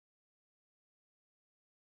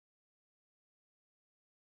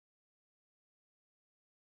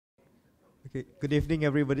Okay. Good evening,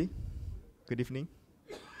 everybody. Good evening.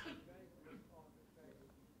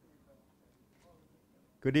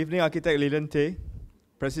 Good evening, Architect Lilian Tay,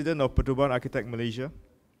 President of Pertubuhan Architect Malaysia,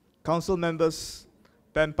 Council members,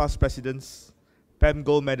 PAM past presidents, PAM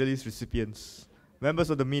Gold Medalist recipients, members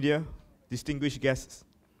of the media, distinguished guests,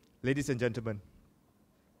 ladies and gentlemen.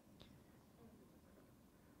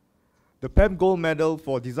 The PAM Gold Medal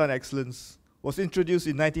for Design Excellence was introduced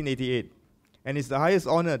in 1988 and is the highest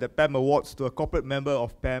honor that PAM awards to a corporate member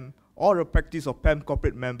of PAM or a practice of PAM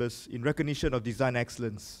corporate members in recognition of design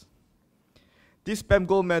excellence. This PAM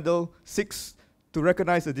Gold Medal seeks to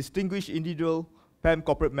recognize a distinguished individual PAM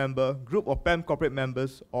corporate member, group of PAM corporate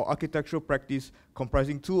members, or architectural practice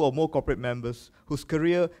comprising 2 or more corporate members whose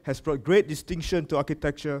career has brought great distinction to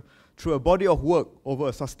architecture through a body of work over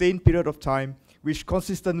a sustained period of time which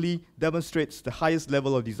consistently demonstrates the highest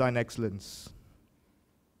level of design excellence.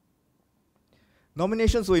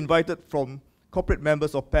 Nominations were invited from corporate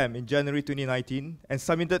members of PAM in January 2019 and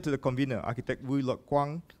submitted to the convener, Architect Wui Lok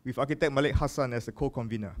Kwang, with Architect Malik Hassan as the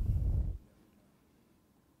co-convener.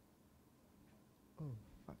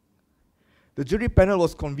 The jury panel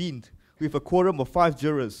was convened with a quorum of 5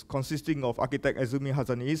 jurors consisting of Architect Azumi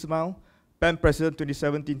Hazani Ismail, PAM President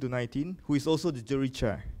 2017-19, who is also the jury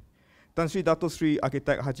chair, Tan Sri Dato Sri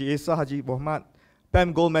Architect Haji Esa Haji Mohamad,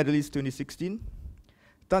 PAM Gold Medalist 2016,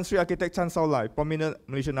 Tan Sri Architect Chan Sao Lai, prominent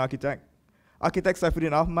Malaysian architect, Architect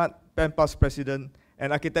Saifuddin Ahmad, PAM past president,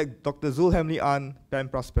 and Architect Dr. Zul Hamli An, PAM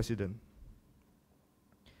past president.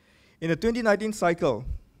 In the 2019 cycle,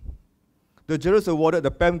 the jurors awarded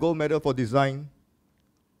the PAM Gold Medal for Design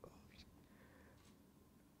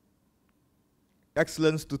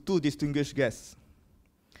Excellence to 2 distinguished guests.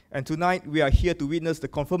 And tonight, we are here to witness the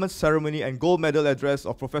conferment ceremony and gold medal address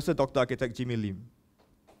of Professor Dr. Architect Jimmy Lim.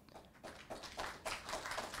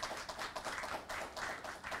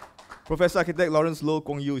 Professor Architect Lawrence Loh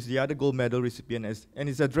Kong Yew is the other gold medal recipient, and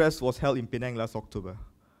his address was held in Penang last October.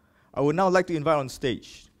 I would now like to invite on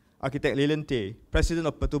stage Architect Lilian Tay, President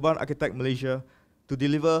of Pertubuhan Architect Malaysia, to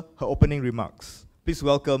deliver her opening remarks. Please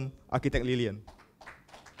welcome Architect Lilian.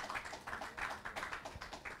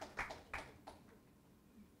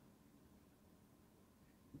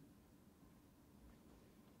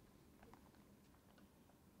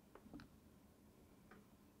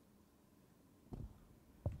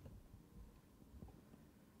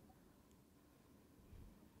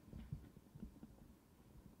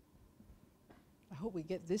 I hope we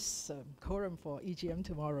get this quorum for EGM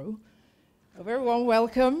tomorrow. A very warm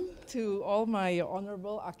welcome to all my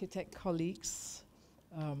honorable architect colleagues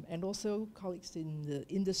and also colleagues in the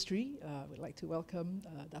industry. We'd like to welcome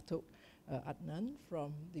Datuk Adnan,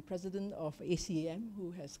 from the president of ACAM,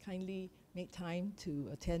 who has kindly made time to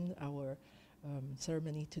attend our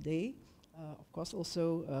ceremony today. Of course,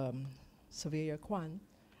 also Surveyor Kwan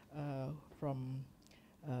from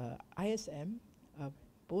ISM.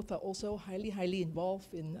 Both are also highly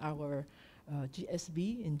involved in our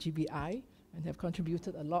GSB in GBI and have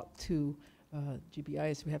contributed a lot to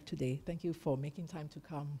GBI as we have today. Thank you for making time to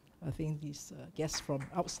come. I think these guests from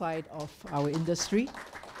outside of our industry.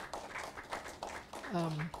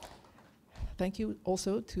 Thank you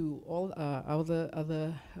also to all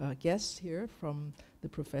other guests here from the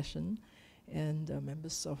profession and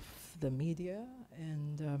members of the media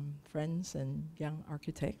and friends and young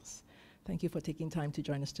architects. Thank you for taking time to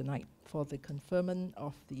join us tonight for the conferment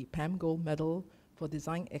of the PAM Gold Medal for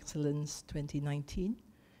Design Excellence 2019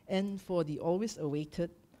 and for the always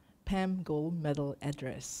awaited PAM Gold Medal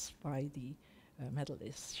address by the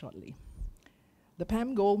medalists shortly. The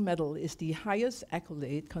PAM Gold Medal is the highest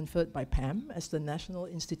accolade conferred by PAM as the National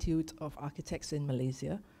Institute of Architects in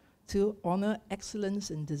Malaysia to honor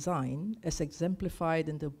excellence in design as exemplified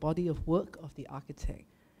in the body of work of the architect.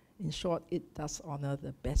 In short, it does honor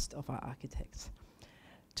the best of our architects.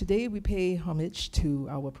 Today, we pay homage to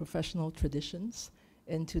our professional traditions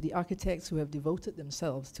and to the architects who have devoted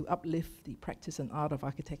themselves to uplift the practice and art of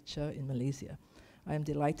architecture in Malaysia. I am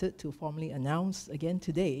delighted to formally announce again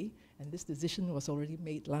today, and this decision was already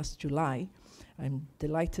made last July, I'm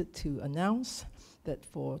delighted to announce that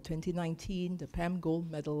for 2019, the PAM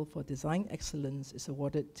Gold Medal for Design Excellence is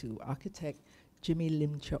awarded to architect Jimmy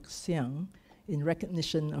Lim Chok Siang, in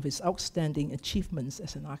recognition of his outstanding achievements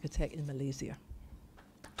as an architect in Malaysia.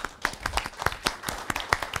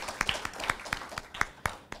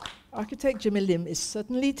 Architect Jimmy Lim is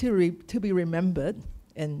certainly to be remembered,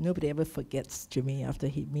 and nobody ever forgets Jimmy after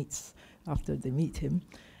they meet him.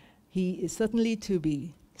 He is certainly to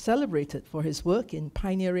be celebrated for his work in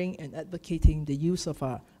pioneering and advocating the use of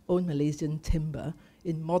our own Malaysian timber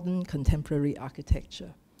in modern contemporary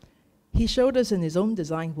architecture. He showed us in his own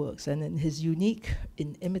design works and in his unique,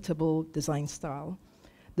 inimitable design style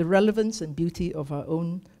the relevance and beauty of our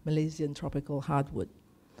own Malaysian tropical hardwood.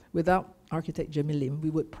 Without architect Jimmy Lim, we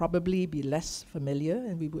would probably be less familiar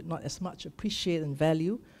and we would not as much appreciate and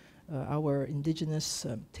value our indigenous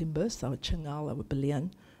timbers, our chengal, our belian,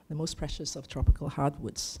 the most precious of tropical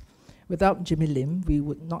hardwoods. Without Jimmy Lim, we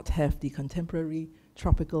would not have the contemporary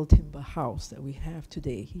tropical timber house that we have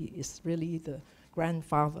today. He is really the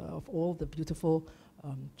grandfather of all the beautiful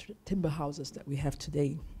timber houses that we have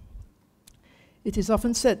today. It is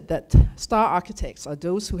often said that star architects are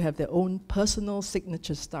those who have their own personal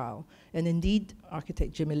signature style, and indeed,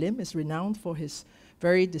 architect Jimmy Lim is renowned for his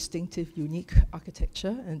very distinctive, unique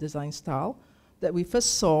architecture and design style that we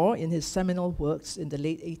first saw in his seminal works in the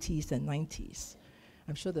late 80s and 90s.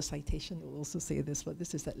 I'm sure the citation will also say this, but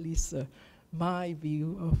this is at least my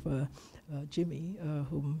view of Jimmy,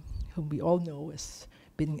 whom we all know has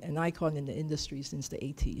been an icon in the industry since the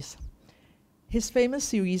 80s. His famous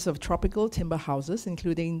series of tropical timber houses,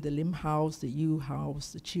 including the Lim House, the Yu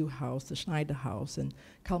House, the Chiu House, the Schneider House, and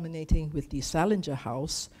culminating with the Salinger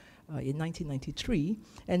House in 1993,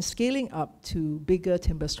 and scaling up to bigger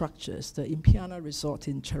timber structures, the Impiana Resort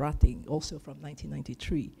in Cherating, also from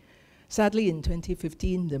 1993. Sadly, in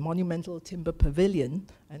 2015, the monumental timber pavilion,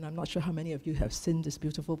 and I'm not sure how many of you have seen this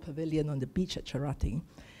beautiful pavilion on the beach at Cherating.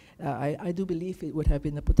 I do believe it would have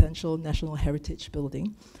been a potential national heritage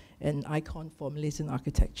building, an icon for Malaysian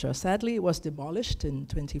architecture. Sadly, it was demolished in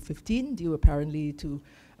 2015 due apparently to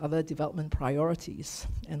other development priorities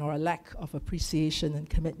and our lack of appreciation and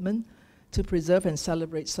commitment to preserve and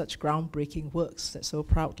celebrate such groundbreaking works that so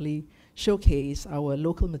proudly showcase our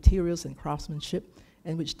local materials and craftsmanship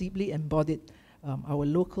and which deeply embodied our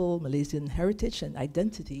local Malaysian heritage and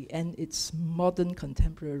identity and its modern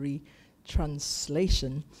contemporary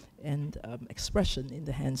translation and expression in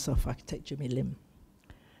the hands of architect Jimmy Lim.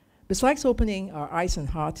 Besides opening our eyes and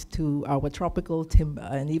heart to our tropical timber,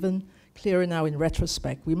 and even clearer now in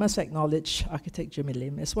retrospect, we must acknowledge architect Jimmy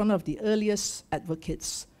Lim as one of the earliest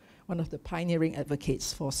advocates, one of the pioneering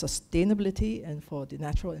advocates for sustainability and for the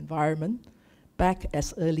natural environment, back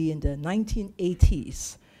as early in the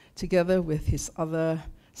 1980s, together with his other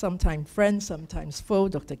sometime friend, sometimes foe,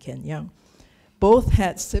 Dr. Ken Young. Both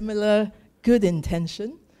had similar good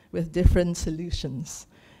intention with different solutions.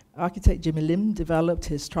 Architect Jimmy Lim developed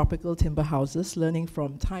his tropical timber houses, learning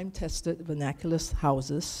from time-tested vernacular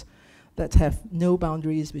houses that have no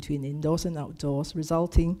boundaries between indoors and outdoors,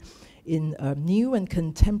 resulting in new and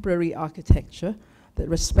contemporary architecture that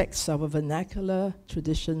respects our vernacular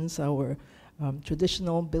traditions, our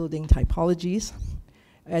traditional building typologies,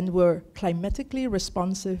 and were climatically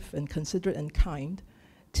responsive and considerate and kind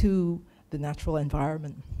to the natural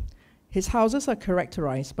environment. His houses are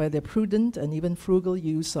characterized by their prudent and even frugal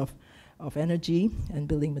use of energy and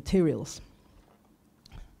building materials.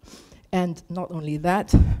 And not only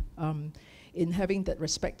that, in having that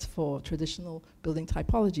respect for traditional building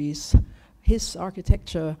typologies, his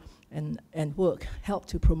architecture and work helped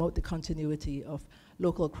to promote the continuity of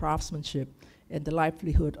local craftsmanship and the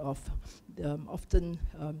livelihood of often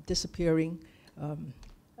disappearing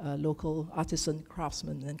local artisan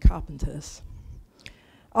craftsmen and carpenters.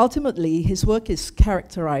 Ultimately, his work is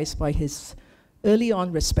characterized by his early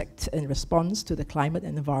on respect and response to the climate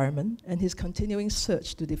and environment, and his continuing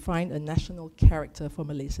search to define a national character for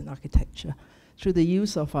Malaysian architecture through the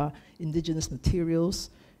use of our indigenous materials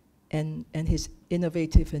and his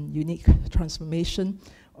innovative and unique transformation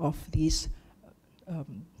of these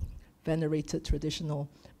venerated traditional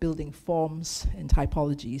building forms and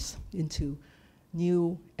typologies into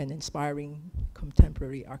new and inspiring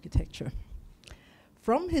contemporary architecture.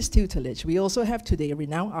 From his tutelage, we also have today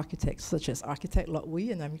renowned architects such as architect Lot Wee,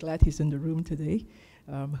 and I'm glad he's in the room today,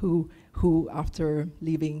 who after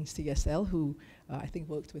leaving CSL, who I think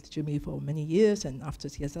worked with Jimmy for many years, and after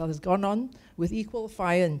CSL has gone on with equal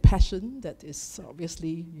fire and passion that is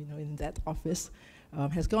obviously in that office,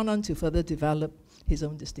 has gone on to further develop his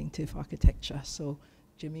own distinctive architecture. So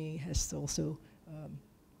Jimmy has also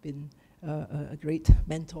been a great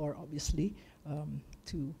mentor, obviously,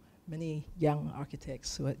 to many young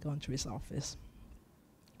architects who had gone through his office.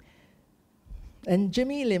 And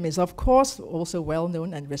Jimmy Lim is, of course, also well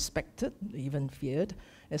known and respected, even feared,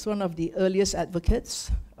 as one of the earliest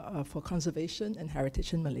advocates for conservation and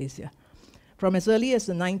heritage in Malaysia. From as early as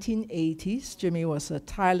the 1980s, Jimmy was a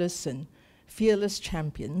tireless and fearless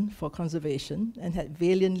champion for conservation and had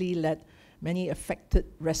valiantly led many affected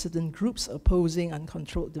resident groups opposing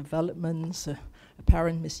uncontrolled developments,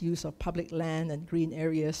 apparent misuse of public land and green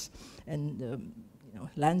areas, and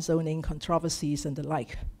land zoning controversies and the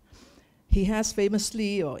like. He has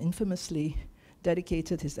famously or infamously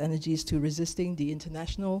dedicated his energies to resisting the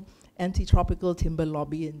international anti-tropical timber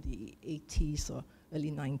lobby in the 80s or early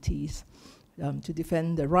 90s, to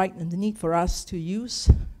defend the right and the need for us to use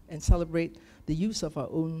and celebrate the use of our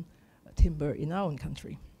own timber in our own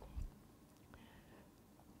country.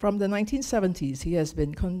 From the 1970s,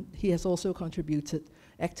 he has also contributed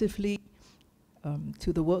actively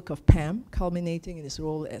to the work of PAM, culminating in his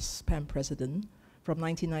role as PAM President from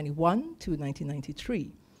 1991 to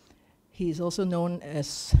 1993. He is also known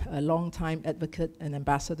as a long-time advocate and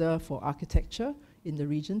ambassador for architecture in the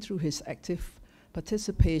region through his active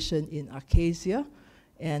participation in Arcasia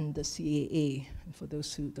and the CAA. And for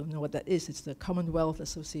those who don't know what that is, it's the Commonwealth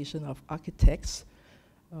Association of Architects,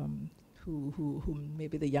 who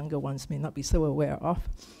maybe the younger ones may not be so aware of.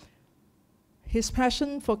 His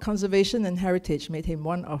passion for conservation and heritage made him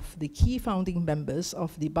one of the key founding members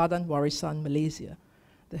of the Badan Warisan Malaysia,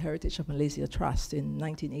 the Heritage of Malaysia Trust, in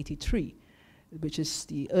 1983, which is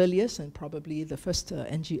the earliest and probably the first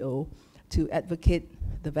NGO to advocate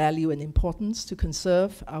the value and importance to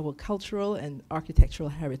conserve our cultural and architectural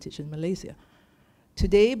heritage in Malaysia.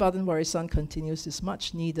 Today, Badan Warisan continues this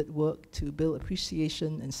much needed work to build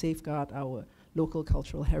appreciation and safeguard our local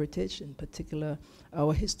cultural heritage, in particular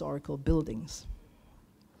our historical buildings.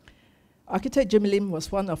 Architect Jimmy Lim was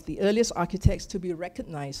one of the earliest architects to be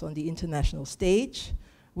recognized on the international stage,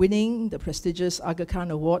 winning the prestigious Aga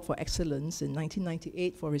Khan Award for Excellence in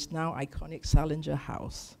 1998 for his now iconic Salinger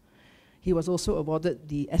House. He was also awarded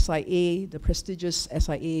the SIA, the prestigious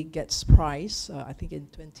SIA Getz Prize, I think in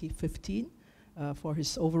 2015, for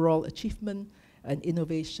his overall achievement and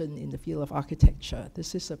innovation in the field of architecture.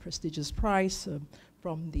 This is a prestigious prize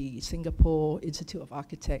from the Singapore Institute of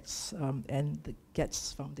Architects and the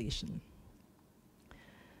Getz Foundation.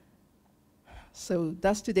 So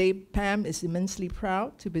thus today, PAM is immensely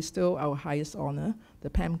proud to bestow our highest honor, the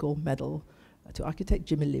PAM Gold Medal, to architect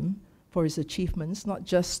Jimmy Lim for his achievements, not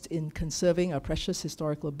just in conserving our precious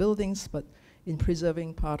historical buildings, but in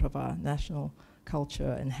preserving part of our national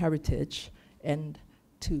culture and heritage, and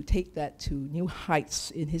to take that to new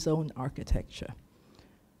heights in his own architecture.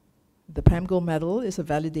 The PAM Gold Medal is a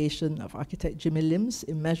validation of architect Jimmy Lim's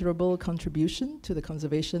immeasurable contribution to the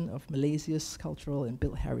conservation of Malaysia's cultural and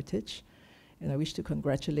built heritage. And I wish to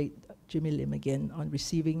congratulate Jimmy Lim again on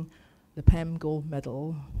receiving the PAM Gold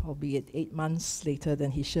Medal, albeit 8 months later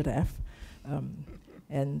than he should have.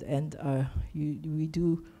 We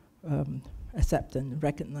do accept and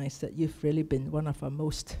recognize that you've really been one of our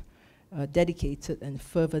most dedicated and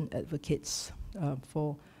fervent advocates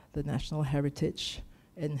for the national heritage,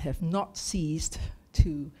 and have not ceased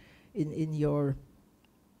to, in your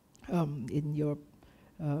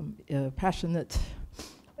passionate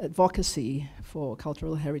advocacy for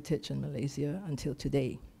cultural heritage in Malaysia until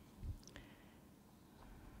today.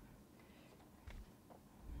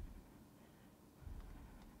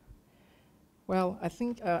 Well,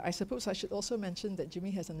 I suppose I should also mention that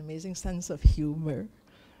Jimmy has an amazing sense of humor,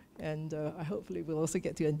 and I hopefully will also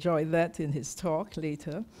get to enjoy that in his talk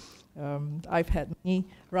later. I've had many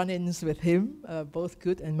run-ins with him, both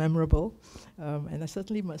good and memorable, and I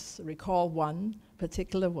certainly must recall one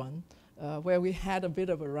particular one where we had a bit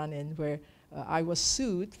of a run-in, where I was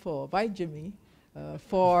sued by Jimmy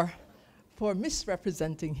for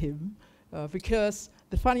misrepresenting him, because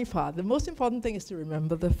the funny part, the most important thing is to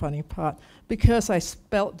remember the funny part, because I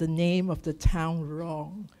spelt the name of the town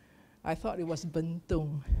wrong. I thought it was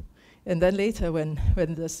Bentong. And then later when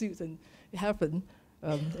the suit happened,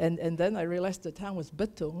 and then I realized the town was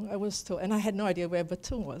Betong, I was told, and I had no idea where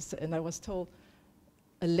Betong was, and I was told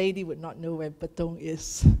a lady would not know where Betong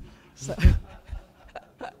is. So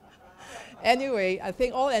anyway, I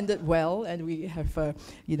think all ended well, and we have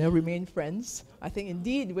remained friends. I think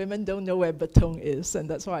indeed women don't know where Betong is, and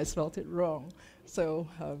that's why I spelled it wrong. So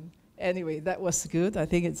anyway, that was good. I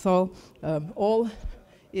think it's all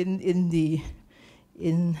in the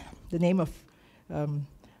name of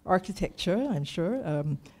architecture, I'm sure,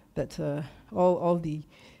 that all the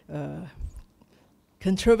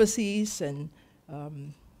controversies and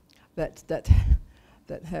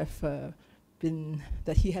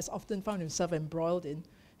that he has often found himself embroiled in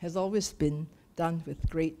has always been done with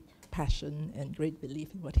great passion and great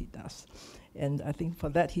belief in what he does. And I think for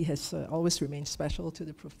that he has always remained special to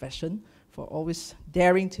the profession, for always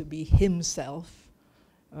daring to be himself.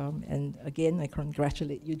 And again, I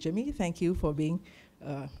congratulate you, Jimmy. Thank you for being,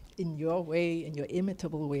 in your way, in your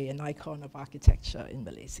imitable way, an icon of architecture in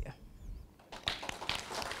Malaysia.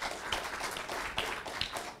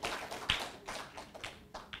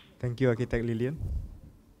 Thank you, Architect Lilian.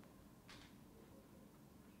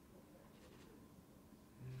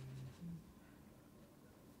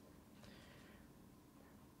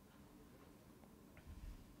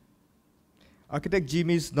 Architect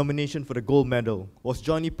Jimmy's nomination for the gold medal was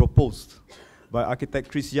jointly proposed by architect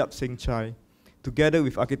Chris Yap Seng Chye, together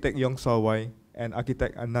with architect Yong Saw Wai and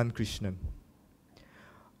architect Anand Krishnan.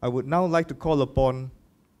 I would now like to call upon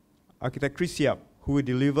architect Chris Yap, who will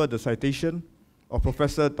deliver the citation of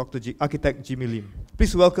Professor Dr. Architect Jimmy Lim.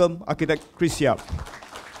 Please welcome architect Chris Yap.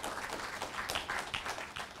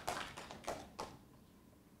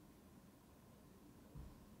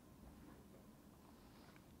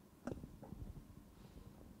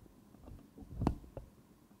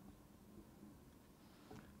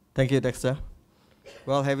 Thank you, Dexter.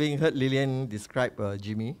 Well, having heard Lilian describe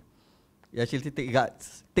Jimmy, you actually take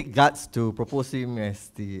guts to propose him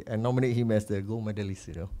as and nominate him as the gold medalist,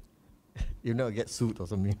 you know. You know, get sued or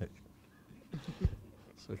something like that.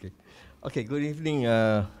 It's okay. Okay, good evening,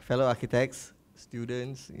 fellow architects,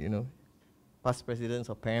 students, you know, past presidents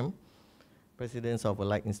of PAM, presidents of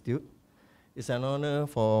Allied Institute. It's an honor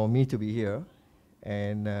for me to be here,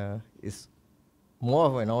 and it's more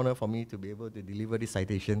of an honor for me to be able to deliver this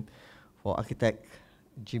citation for architect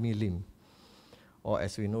Jimmy Lim, or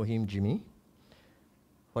as we know him, Jimmy,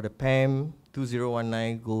 for the PAM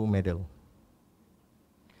 2019 Gold Medal.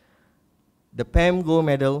 The PAM Gold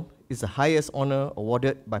Medal is the highest honor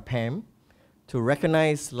awarded by PAM to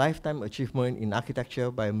recognize lifetime achievement in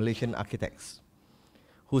architecture by Malaysian architects,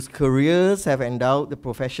 whose careers have endowed the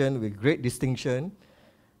profession with great distinction,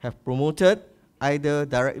 have promoted either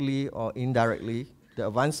directly or indirectly the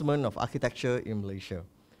advancement of architecture in Malaysia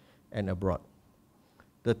and abroad.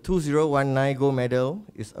 The 2019 Gold Medal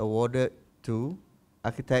is awarded to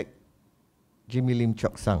architect Jimmy Lim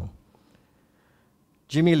Chok Sang.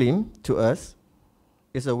 Jimmy Lim, to us,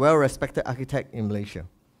 is a well-respected architect in Malaysia.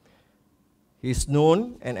 He is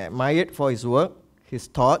known and admired for his work, his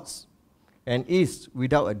thoughts, and is,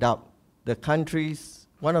 without a doubt,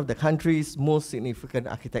 one of the country's most significant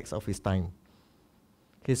architects of his time.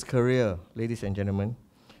 His career, ladies and gentlemen,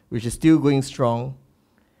 which is still going strong,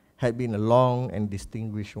 had been a long and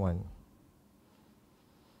distinguished one.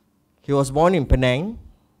 He was born in Penang,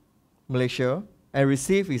 Malaysia, and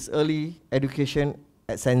received his early education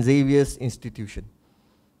at St. Xavier's Institution.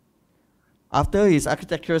 After his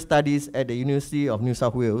architectural studies at the University of New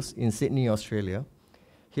South Wales in Sydney, Australia,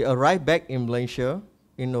 he arrived back in Malaysia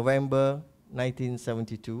in November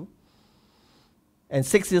 1972, and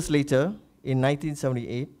 6 years later, in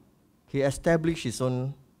 1978, he established his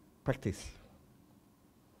own practice.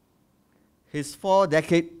 His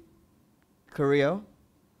 4-decade career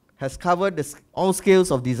has covered all scales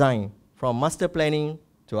of design, from master planning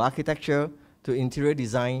to architecture to interior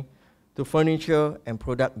design to furniture and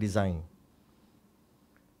product design.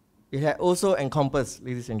 It had also encompassed,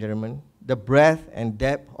 ladies and gentlemen, the breadth and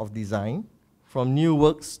depth of design, from new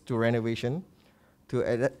works to renovation,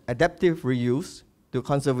 to adaptive reuse, to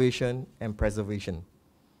conservation and preservation.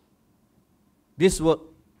 This work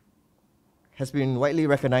has been widely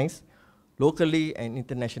recognized locally and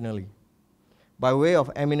internationally by way of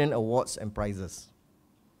eminent awards and prizes.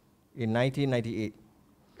 In 1998,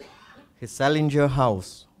 his Salinger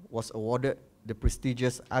House was awarded the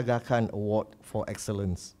prestigious Aga Khan Award for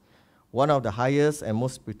Excellence, one of the highest and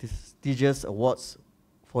most prestigious awards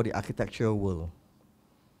for the architectural world.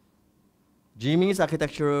 Jimmy's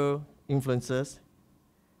architectural influences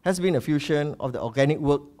has been a fusion of the organic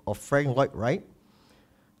work of Frank Lloyd Wright,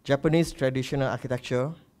 Japanese traditional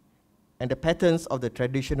architecture, and the patterns of the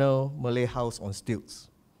traditional Malay house on stilts.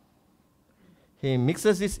 He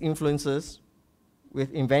mixes these influences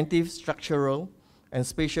with inventive structural and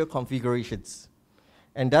spatial configurations,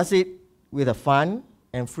 and does it with a fun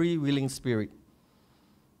and freewheeling spirit.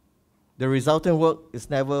 The resultant work is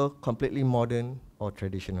never completely modern or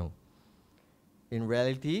traditional. In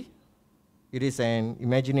reality, it is an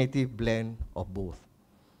imaginative blend of both.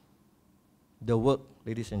 The work,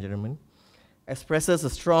 ladies and gentlemen, expresses a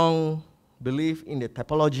strong belief in the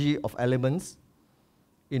typology of elements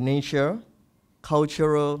in nature,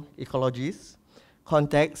 cultural ecologies,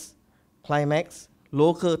 context, climax,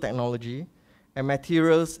 local technology, and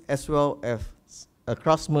materials, as well as a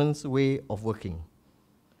craftsman's way of working.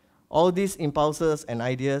 All these impulses and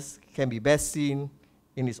ideas can be best seen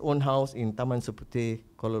in his own house in Taman Seputeh,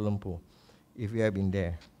 Kuala Lumpur, if you have been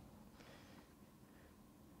there.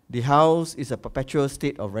 The house is a perpetual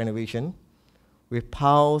state of renovation, with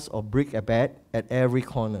piles of bric a brac at every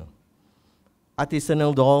corner,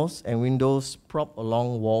 artisanal doors and windows propped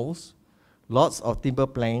along walls, lots of timber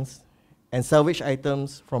planks, and salvage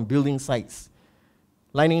items from building sites,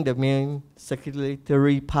 lining the main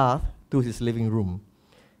circulatory path to his living room.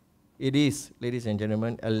 It is, ladies and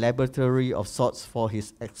gentlemen, a laboratory of sorts for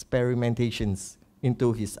his experimentations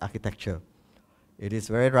into his architecture. It is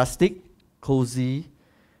very rustic, cozy,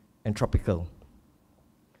 and tropical.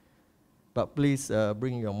 But please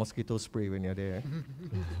bring your mosquito spray when you're there.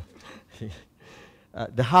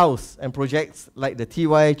 The house and projects like the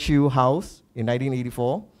T.Y. Chiu House in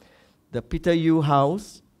 1984, the Peter Yu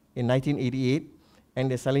House in 1988, and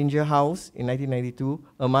the Salinger House in 1992,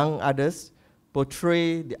 among others,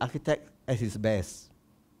 portray the architect at his best.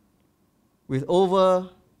 With over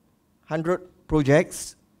 100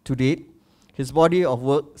 projects to date, his body of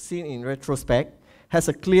work, seen in retrospect, has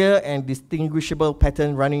a clear and distinguishable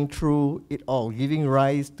pattern running through it all, giving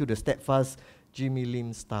rise to the steadfast Jimmy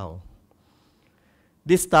Lim style.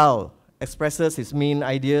 This style expresses his main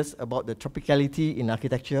ideas about the tropicality in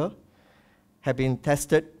architecture, have been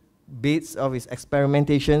tested bits of his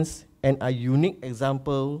experimentations, and are unique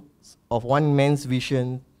examples of one man's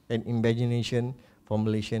vision and imagination for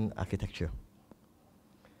Malaysian architecture.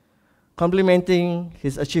 Complementing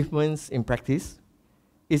his achievements in practice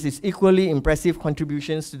is his equally impressive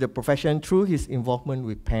contributions to the profession through his involvement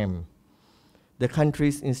with PAM, the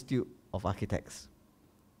country's Institute of Architects.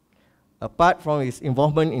 Apart from his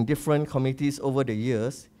involvement in different committees over the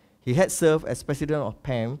years, he had served as president of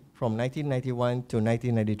PAM from 1991 to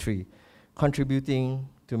 1993, contributing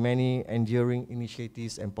to many enduring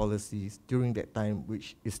initiatives and policies during that time,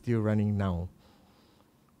 which is still running now.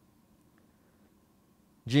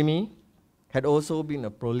 Jimmy had also been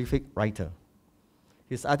a prolific writer.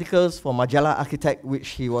 His articles for Majalah Architect, which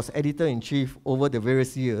he was editor-in-chief over the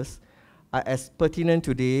various years, are as pertinent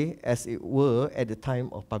today as it were at the time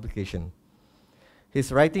of publication.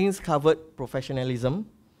 His writings covered professionalism,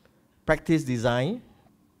 practice design,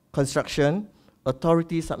 construction,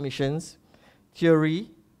 authority submissions, theory,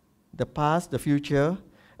 the past, the future,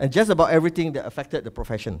 and just about everything that affected the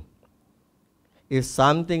profession. If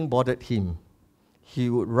something bothered him, he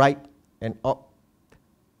would write an op-ed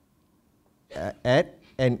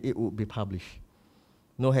and it would be published.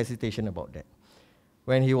 No hesitation about that.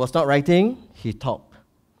 When he was not writing, he talked.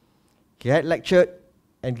 He had lectured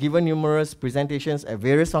and given numerous presentations at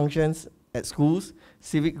various functions at schools,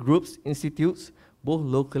 civic groups, institutes, both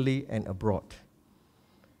locally and abroad.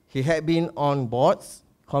 He had been on boards,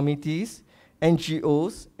 committees,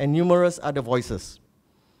 NGOs, and numerous other voices.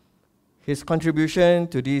 His contribution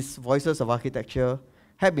to these voices of architecture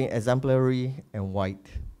had been exemplary and wide.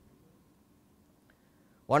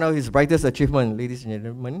 One of his brightest achievements, ladies and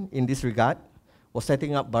gentlemen, in this regard, was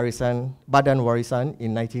setting up Badan Warisan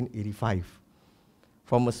in 1985.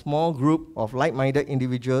 From a small group of like-minded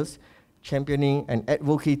individuals championing and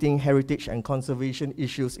advocating heritage and conservation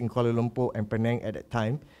issues in Kuala Lumpur and Penang at that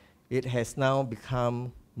time, it has now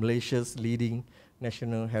become Malaysia's leading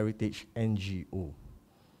national heritage NGO.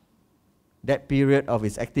 That period of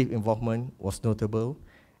its active involvement was notable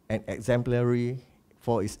and exemplary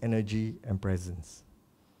for its energy and presence.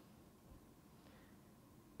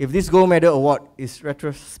 If this Gold Medal Award is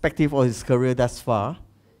retrospective of his career thus far,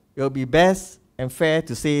 it will be best and fair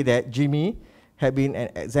to say that Jimmy had been an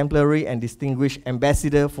exemplary and distinguished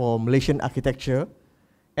ambassador for Malaysian architecture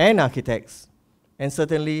and architects, and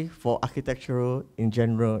certainly for architectural in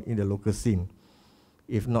general in the local scene,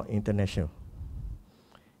 if not international.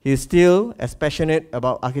 He is still as passionate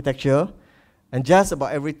about architecture and just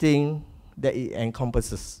about everything that it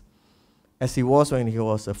encompasses as he was when he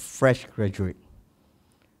was a fresh graduate.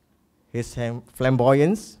 His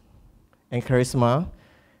flamboyance and charisma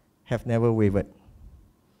have never wavered.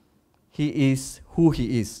 He is who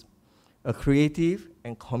he is, a creative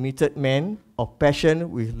and committed man of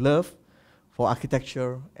passion with love for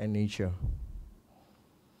architecture and nature.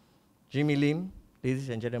 Jimmy Lim, ladies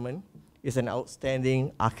and gentlemen, is an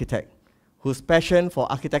outstanding architect whose passion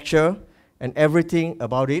for architecture and everything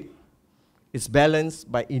about it is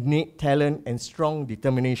balanced by innate talent and strong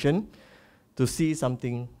determination to see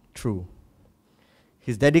something true.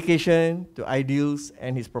 His dedication to ideals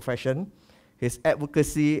and his profession, his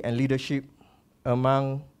advocacy and leadership,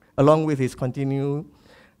 along with his continued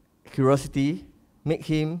curiosity, make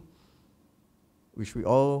him, which we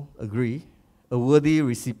all agree, a worthy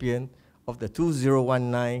recipient of the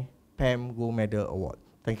 2019 PAM Gold Medal Award.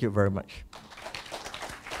 Thank you very much.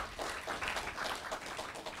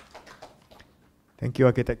 Thank you,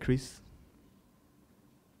 Architect Chris.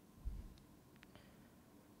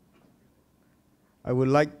 I would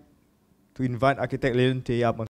like to invite Architect Lilian Tay up on